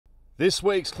This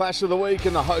week's Clash of the Week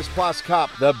in the Hostplus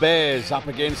Cup, the Bears up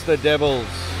against the Devils.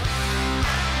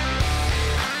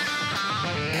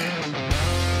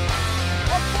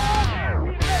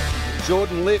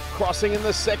 Jordan Litt crossing in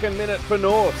the second minute for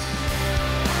North.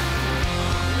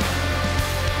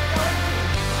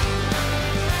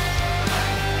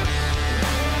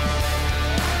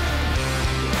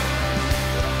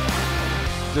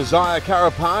 Desire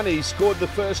Karapani scored the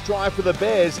first try for the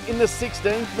Bears in the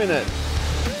 16th minute.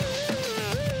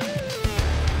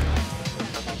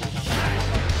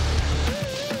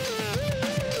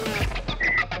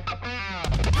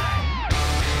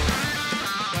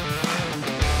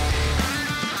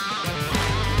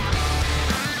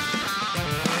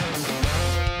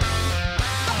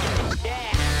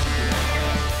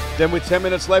 Then with 10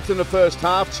 minutes left in the first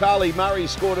half, Charlie Murray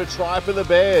scored a try for the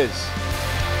Bears.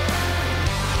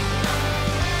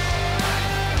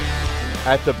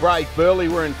 At the break, Burleigh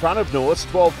were in front of North,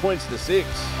 12 points to 6.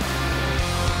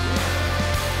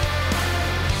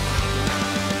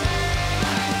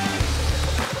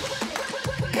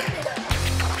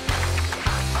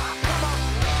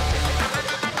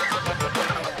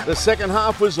 The second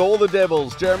half was all the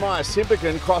Devils. Jeremiah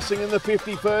Simpican crossing in the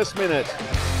 51st minute.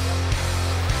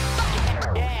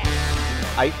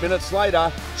 8 minutes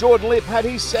later, Jordan Litt had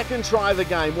his second try of the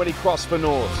game when he crossed for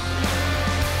North.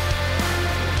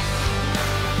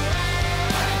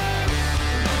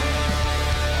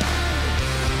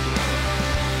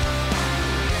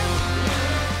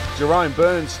 Jerome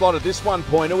Burns slotted this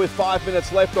one-pointer with 5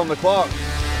 minutes left on the clock.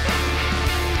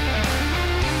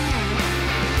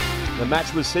 The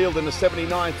match was sealed in the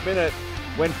 79th minute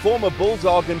when former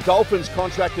Bulldog and Dolphins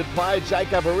contracted player Jake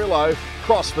Avarillo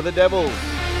crossed for the Devils.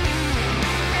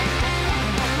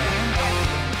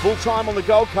 Full time on the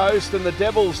Gold Coast and the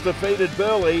Devils defeated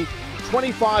Burleigh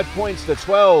 25 points to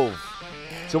 12.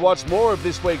 To watch more of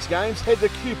this week's games, head to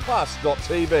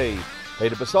qplus.tv.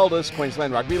 Peter Basoldis,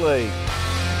 Queensland Rugby League.